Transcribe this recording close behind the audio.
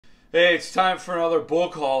Hey, it's time for another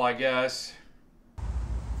book haul, I guess.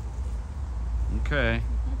 Okay.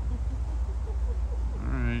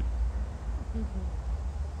 Alright.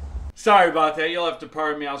 Sorry about that. You'll have to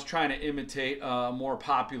pardon me. I was trying to imitate a more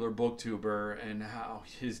popular booktuber and how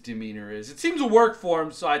his demeanor is. It seems to work for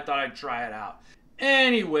him, so I thought I'd try it out.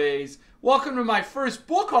 Anyways, welcome to my first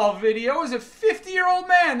book haul video as a 50-year-old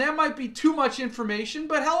man. That might be too much information,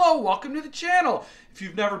 but hello, welcome to the channel. If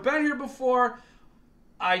you've never been here before,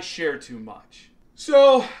 I share too much.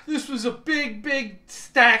 So this was a big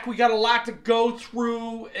stack. We got a lot to go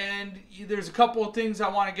through, and there's a couple of things I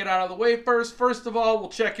want to get out of the way first. First of all, we'll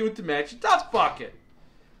check in with the Magic Duff Bucket.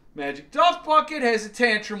 Magic Duff Bucket has a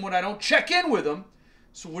tantrum when I don't check in with him.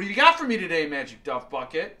 So what do you got for me today, Magic Duff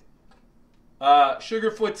Bucket?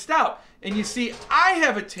 Sugarfoot Stout. And you see, I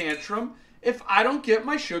have a tantrum if I don't get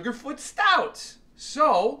my Sugarfoot Stouts.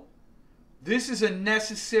 So this is a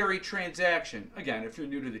necessary transaction. Again, if you're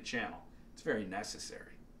new to the channel, it's very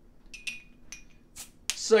necessary.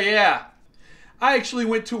 So yeah, I actually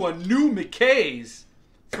went to a new McKay's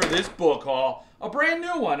for this book haul. A brand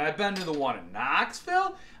new one. I've been to the one in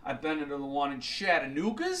Knoxville. I've been to the one in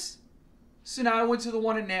Chattanooga's. So now I went to the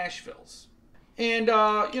one in Nashville's. And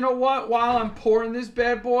you know what? While I'm pouring this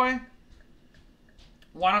bad boy,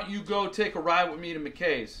 why don't you go take a ride with me to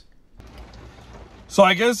McKay's? So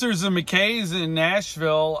I guess there's a McKay's in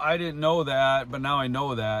Nashville. I didn't know that, but now I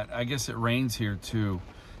know that. I guess it rains here too.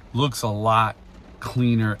 Looks a lot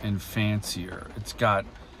cleaner and fancier. It's got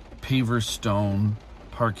paver stone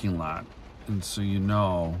parking lot. And so you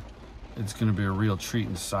know it's gonna be a real treat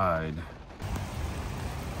inside.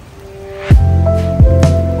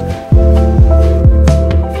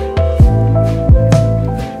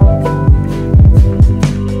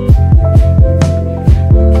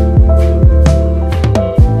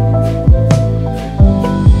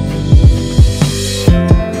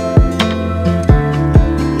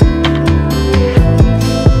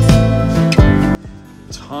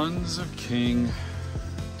 Tons of King,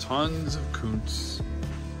 tons of Kuntz,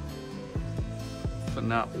 but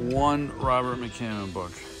not one Robert McCammon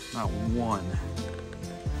book, not one.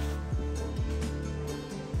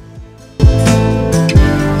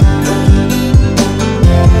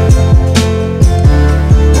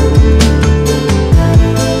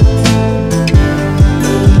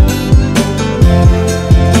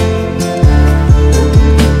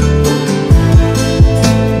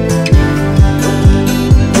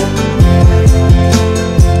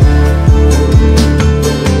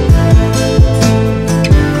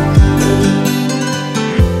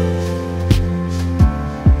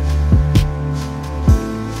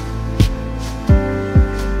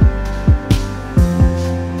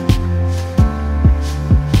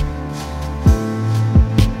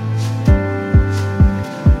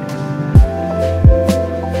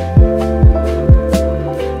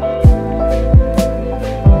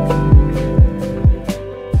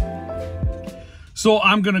 So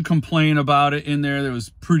I'm going to complain about it in there. That was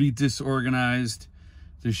pretty disorganized.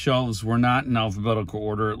 The shelves were not in alphabetical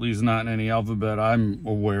order, at least not in any alphabet I'm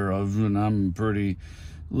aware of, and I'm pretty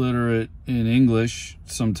literate in English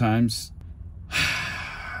sometimes.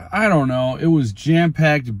 I don't know. It was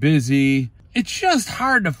jam-packed, busy. It's just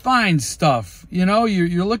hard to find stuff. You know,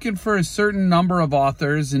 you're looking for a certain number of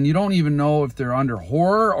authors, and you don't even know if they're under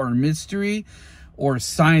horror or mystery or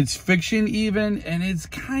science fiction even, and it's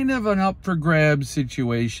kind of an up for grabs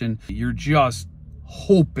situation. You're just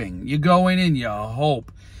hoping. You go in and you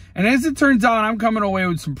hope. And as it turns out, I'm coming away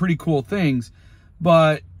with some pretty cool things,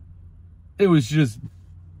 but it was just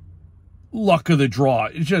luck of the draw.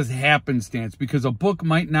 It's just happenstance, because a book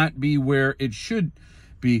might not be where it should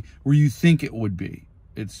be, where you think it would be.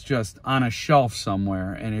 It's just on a shelf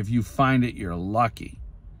somewhere, and if you find it, you're lucky.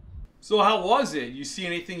 So how was it? You see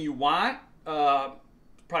anything you want?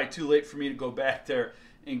 Probably too late for me to go back there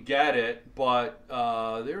and get it, but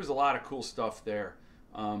there's a lot of cool stuff there.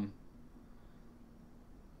 I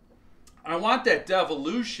want that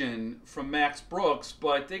Devolution from Max Brooks,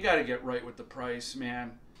 but they got to get right with the price,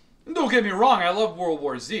 man. And don't get me wrong, I love World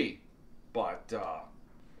War Z, but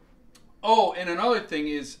oh, and another thing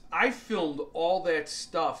is I filmed all that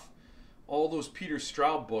stuff, all those Peter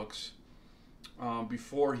Straub books,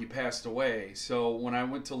 before he passed away. So when I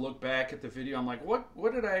went to look back at the video, I'm like,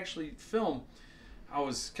 what did I actually film? I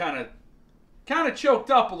was kind of choked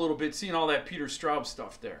up a little bit seeing all that Peter Straub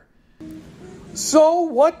stuff there. So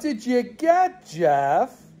what did you get,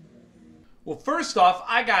 Jeff? Well, first off,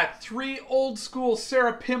 I got 3 old school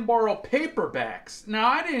Sarah Pinborough paperbacks. Now,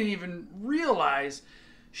 I didn't even realize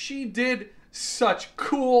she did such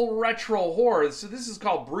cool retro horror. So this is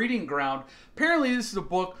called Breeding Ground. Apparently, this is a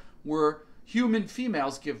book where human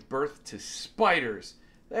females give birth to spiders.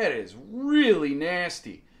 That is really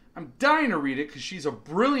nasty. I'm dying to read it because she's a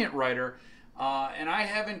brilliant writer, and I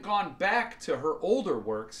haven't gone back to her older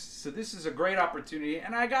works, so this is a great opportunity.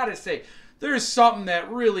 And I gotta say, there's something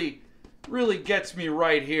that really gets me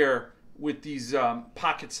right here with these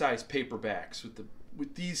pocket-sized paperbacks,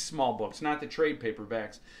 with these small books, not the trade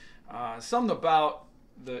paperbacks. Something about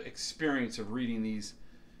the experience of reading these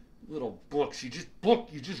little books. You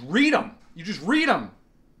just read them. You just read them.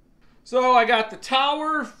 So I got The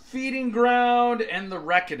Tower, Feeding Ground, and The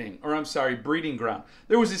Reckoning. Or I'm sorry, Breeding Ground.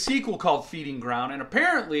 There was a sequel called Feeding Ground, and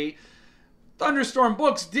apparently Thunderstorm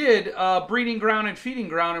Books did Breeding Ground and Feeding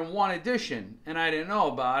Ground in one edition, and I didn't know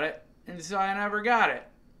about it, and so I never got it.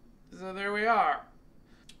 So there we are.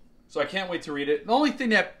 So I can't wait to read it. The only thing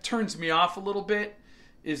that turns me off a little bit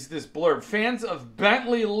is this blurb. Fans of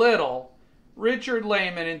Bentley Little, Richard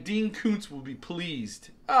Lehman, and Dean Koontz will be pleased.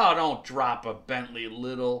 Oh, don't drop a Bentley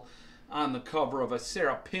Little on the cover of a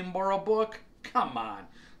Sarah Pinborough book. Come on.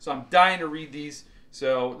 So I'm dying to read these.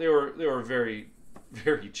 So they were very,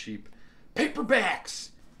 very cheap paperbacks.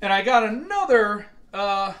 And I got another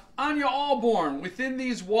Anya Allborn, Within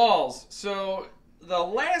These Walls. So the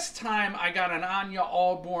last time I got an Anya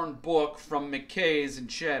Allborn book from McKay's in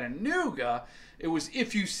Chattanooga, it was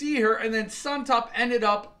If You See Her, and then Suntop ended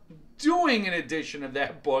up doing an edition of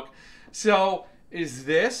that book. So is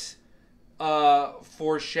this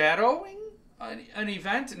foreshadowing an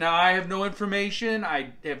event? Now, I have no information.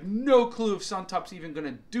 I have no clue if Suntop's even going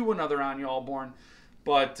to do another Anya Allborn,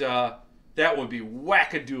 but that would be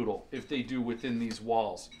wackadoodle if they do Within These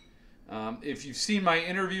Walls. If you've seen my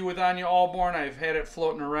interview with Anya Allborn, I've had it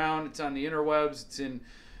floating around. It's on the interwebs. It's in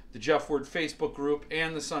the Jeff Word Facebook group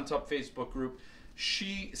and the Suntop Facebook group.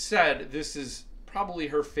 She said this is probably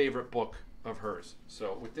her favorite book of hers.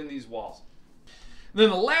 So, Within These Walls. Then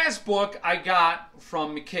the last book I got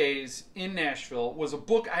from McKay's in Nashville was a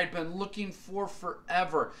book I'd been looking for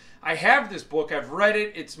forever. I have this book. I've read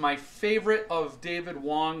it. It's my favorite of David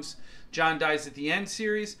Wong's John Dies at the End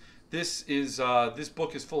series. This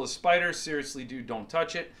book is full of spiders. Seriously, dude, don't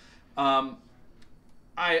touch it.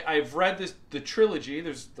 I've read the trilogy.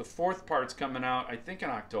 There's the fourth part's coming out, I think, in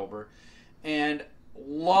October, and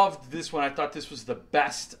loved this one. I thought this was the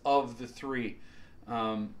best of the three.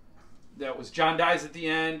 That was John Dies at the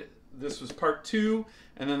End. This was part 2,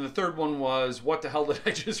 and then the third one was What the Hell Did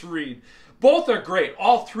I Just Read? Both are great.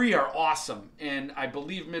 All three are awesome, and I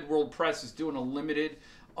believe Midworld Press is doing a limited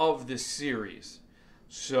of this series.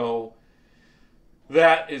 So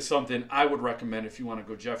that is something I would recommend if you want to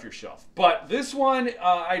go Jeff your shelf. But this one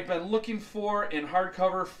I've been looking for in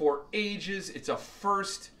hardcover for ages. It's a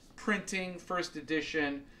first printing, first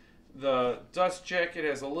edition. The dust jacket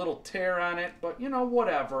has a little tear on it, but you know,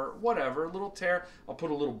 whatever, a little tear. I'll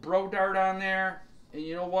put a little bro dart on there, and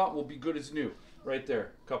you know what? We'll be good as new. Right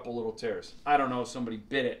there, a couple little tears. I don't know if somebody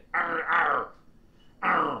bit it. Arr, arr,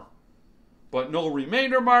 arr. But no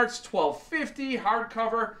remainder marks, $12.50,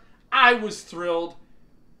 hardcover. I was thrilled.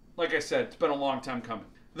 Like I said, it's been a long time coming.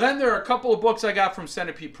 Then there are a couple of books I got from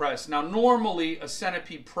Centipede Press. Now, normally a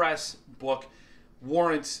Centipede Press book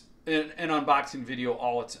warrants an unboxing video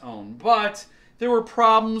all its own. But there were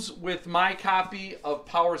problems with my copy of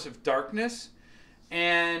Powers of Darkness,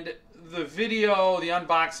 and the video, the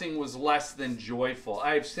unboxing, was less than joyful.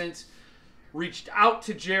 I have since reached out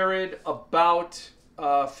to Jared about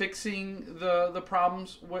fixing the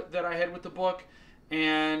problems that I had with the book,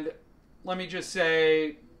 and let me just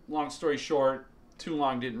say, long story short, too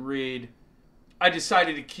long didn't read, I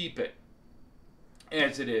decided to keep it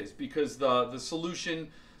as it is because the solution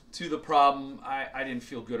to the problem I didn't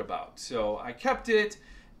feel good about. So I kept it,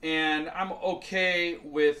 and I'm okay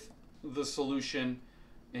with the solution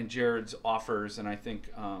and Jared's offers, and I think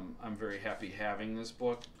I'm very happy having this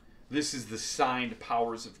book. This is the signed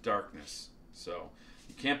Powers of Darkness, so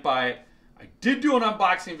you can't buy it. I did do an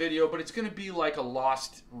unboxing video, but it's going to be like a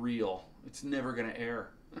lost reel. It's never going to air.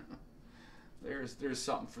 There's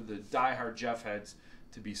something for the diehard Jeff heads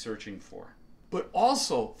to be searching for. But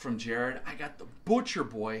also from Jared, I got the Butcher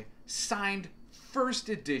Boy signed first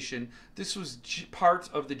edition. This was part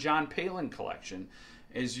of the John Palin collection.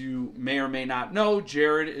 As you may or may not know,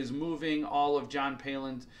 Jared is moving all of John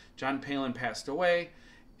Palin. John Palin passed away,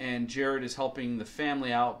 and Jared is helping the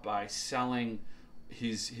family out by selling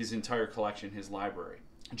his entire collection, his library.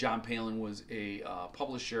 John Palin was a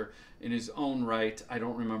publisher in his own right. I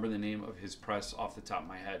don't remember the name of his press off the top of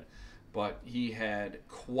my head, but he had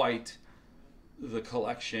quite the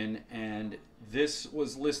collection, and this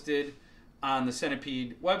was listed on the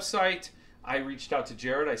Centipede website. I reached out to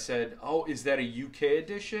Jared. I said, "Oh, is that a UK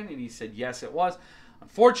edition?" And he said, "Yes, it was."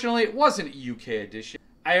 Unfortunately, it wasn't a UK edition.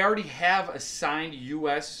 I already have a signed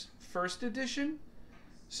US first edition,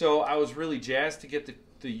 so I was really jazzed to get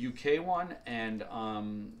the UK one. And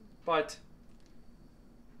but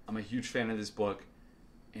I'm a huge fan of this book,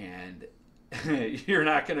 and you're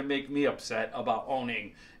not going to make me upset about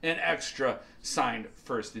owning an extra signed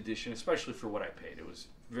first edition, especially for what I paid. It was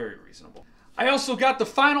very reasonable. I also got the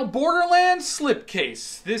final Borderlands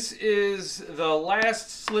slipcase. This is the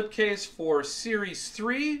last slipcase for Series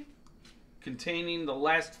 3, containing the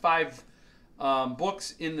last 5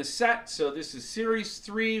 books in the set. So this is Series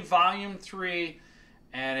 3, Volume 3,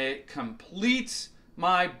 and it completes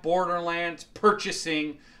my Borderlands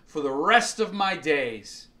purchasing for the rest of my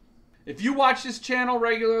days. If you watch this channel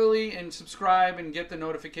regularly and subscribe and get the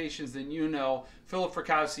notifications, then you know Philip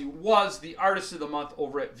Fracassi was the Artist of the Month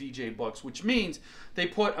over at VJ Books, which means they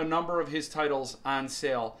put a number of his titles on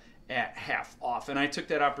sale at half off. And I took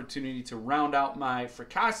that opportunity to round out my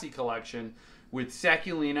Fracassi collection with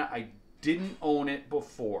Saculina. I didn't own it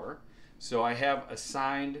before, so I have a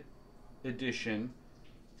signed edition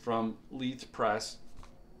from Leith Press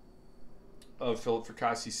of Philip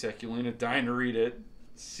Fracassi's Saculina. Dying to read it.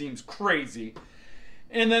 Seems crazy.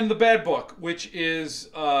 And then The Bad Book, which is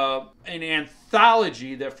an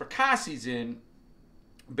anthology that Fracassi's in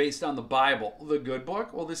based on the Bible. The Good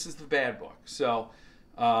Book? Well, this is The Bad Book. So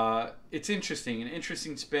it's interesting. An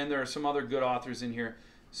interesting spin. There are some other good authors in here.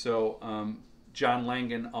 So John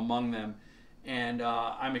Langan among them. And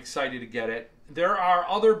I'm excited to get it. There are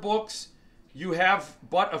other books. You have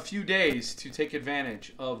but a few days to take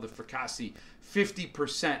advantage of the Fracassi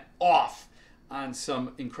 50% off on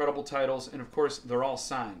some incredible titles, and of course they're all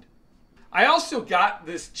signed. I also got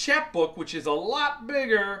this chapbook, which is a lot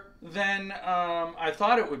bigger than I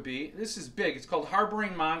thought it would be. This is big. It's called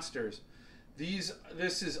Harboring Monsters. This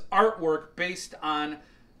is artwork based on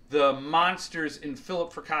the monsters in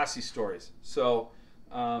Philip Fracassi stories. So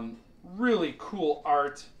really cool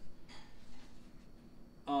art.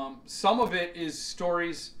 Some of it is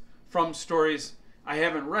stories from stories I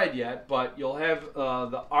haven't read yet, but you'll have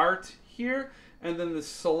the art here, and then the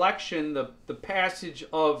selection, the passage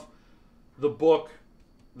of the book,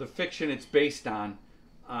 the fiction it's based on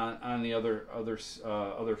the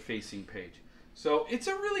other facing page. So it's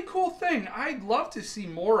a really cool thing. I'd love to see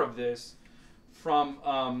more of this for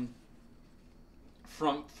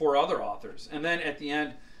other authors. And then at the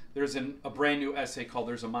end, there's a brand new essay called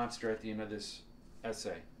 "There's a Monster" at the end of this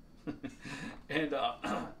essay. And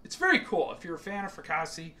it's very cool. If you're a fan of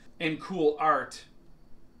Fracassi and cool art,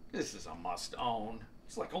 this is a must own.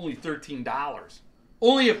 It's like only $13.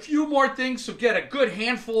 Only a few more things, so get a good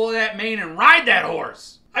handful of that mane and ride that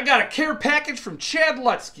horse. I got a care package from Chad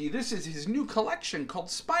Lutsky. This is his new collection called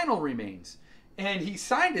Spinal Remains. And he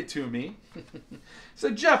signed it to me.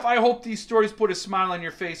 Said, Jeff, I hope these stories put a smile on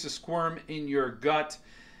your face, a squirm in your gut,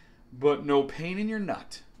 but no pain in your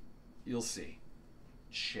nut. You'll see.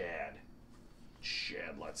 Chad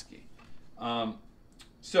Lutsky.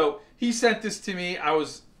 So he sent this to me. I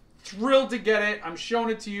was thrilled to get it. I'm showing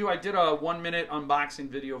it to you. I did a 1-minute unboxing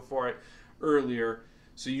video for it earlier,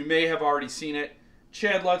 so you may have already seen it.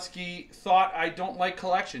 Chad Lutsky thought I don't like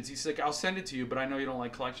collections. He's like, I'll send it to you, but I know you don't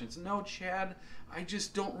like collections. No, Chad, I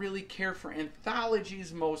just don't really care for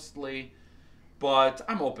anthologies mostly, but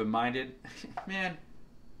I'm open-minded. Man,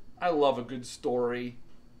 I love a good story.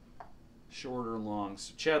 Short or long.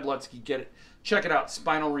 So Chad Lutsky, get it. Check it out.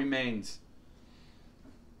 Spinal Remains.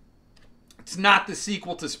 It's not the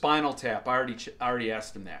sequel to Spinal Tap. I already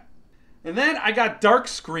asked him that. And then I got Dark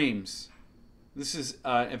Screams. This is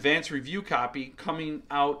an advanced review copy coming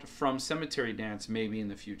out from Cemetery Dance maybe in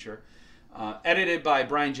the future. Edited by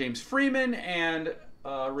Brian James Freeman and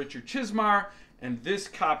Richard Chismar. And this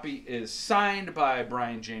copy is signed by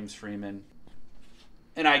Brian James Freeman.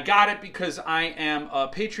 And I got it because I am a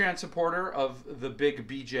Patreon supporter of the big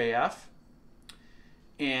BJF.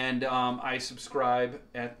 And I subscribe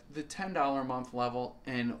at the $10 a month level.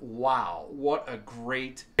 And wow, what a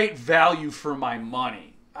great value for my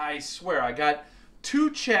money. I swear, I got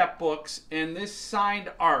 2 chapbooks and this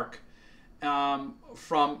signed arc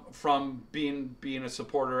from being a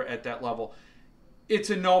supporter at that level. It's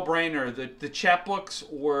a no-brainer. The chapbooks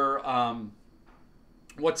were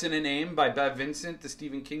What's in a Name by Bev Vincent, the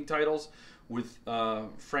Stephen King titles with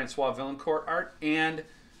Francois Villancourt art, and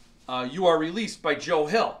You Are Released by Joe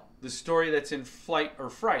Hill, the story that's in Flight or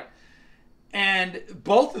Fright. And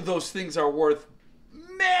both of those things are worth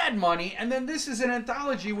mad money. And then this is an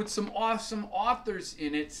anthology with some awesome authors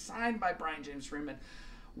in it, signed by Brian James Freeman.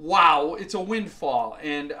 Wow, it's a windfall.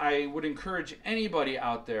 And I would encourage anybody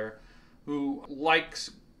out there who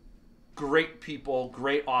likes great people,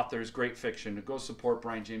 great authors, great fiction. Go support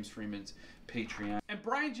Brian James Freeman's Patreon. And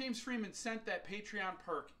Brian James Freeman sent that Patreon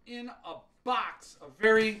perk in a box, a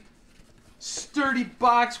very sturdy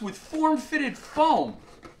box with form-fitted foam.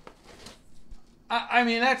 I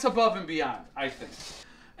mean, that's above and beyond, I think.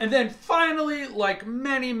 And then finally, like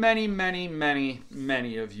many, many, many, many,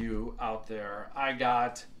 many of you out there, I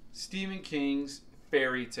got Stephen King's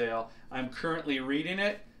Fairy Tale. I'm currently reading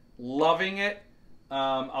it, loving it.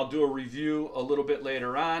 I'll do a review a little bit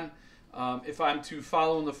later on. If I'm to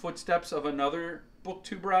follow in the footsteps of another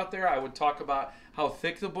booktuber out there, I would talk about how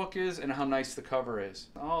thick the book is and how nice the cover is.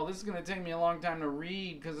 Oh, this is going to take me a long time to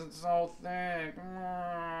read because it's so thick.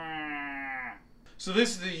 So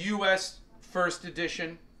this is the US first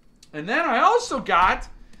edition. And then I also got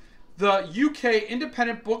the UK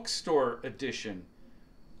Independent Bookstore edition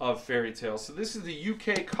of Fairy Tale. So this is the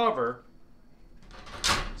UK cover.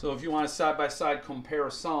 So if you want a side-by-side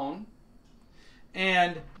comparison.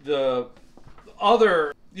 And the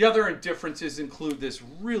other differences include this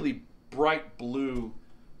really bright blue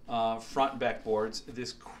front and back boards,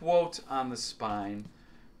 this quote on the spine,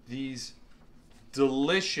 these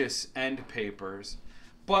delicious end papers.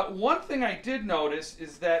 But one thing I did notice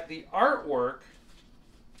is that the artwork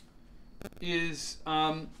is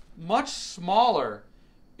much smaller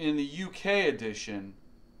in the UK edition,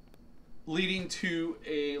 leading to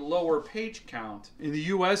a lower page count. In the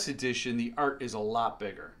US edition, the art is a lot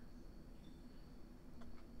bigger.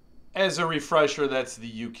 As a refresher, that's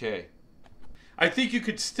the UK. I think you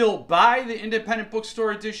could still buy the Independent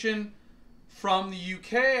Bookstore edition from the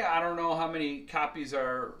UK. I don't know how many copies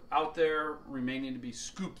are out there remaining to be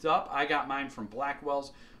scooped up. I got mine from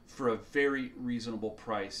Blackwell's for a very reasonable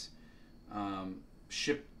price.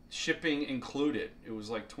 Shipping included. It was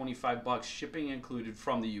like 25 bucks, shipping included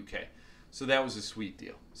from the UK. So that was a sweet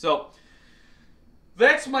deal. So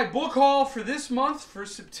that's my book haul for this month, for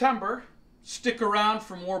September. Stick around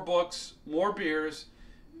for more books, more beers,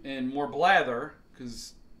 and more blather,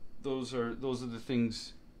 because those are the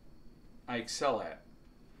things I excel at.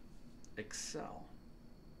 Excel.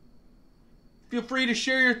 Feel free to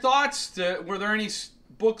share your thoughts. Were there any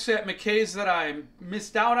books at McKay's that I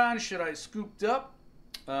missed out on? Should I scooped up?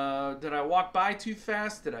 Did I walk by too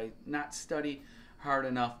fast? Did I not study hard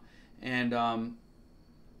enough? And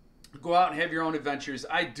go out and have your own adventures.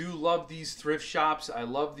 I do love these thrift shops. I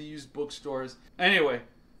love the used bookstores. Anyway,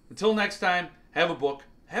 until next time, have a book,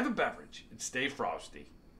 have a beverage, and stay frosty.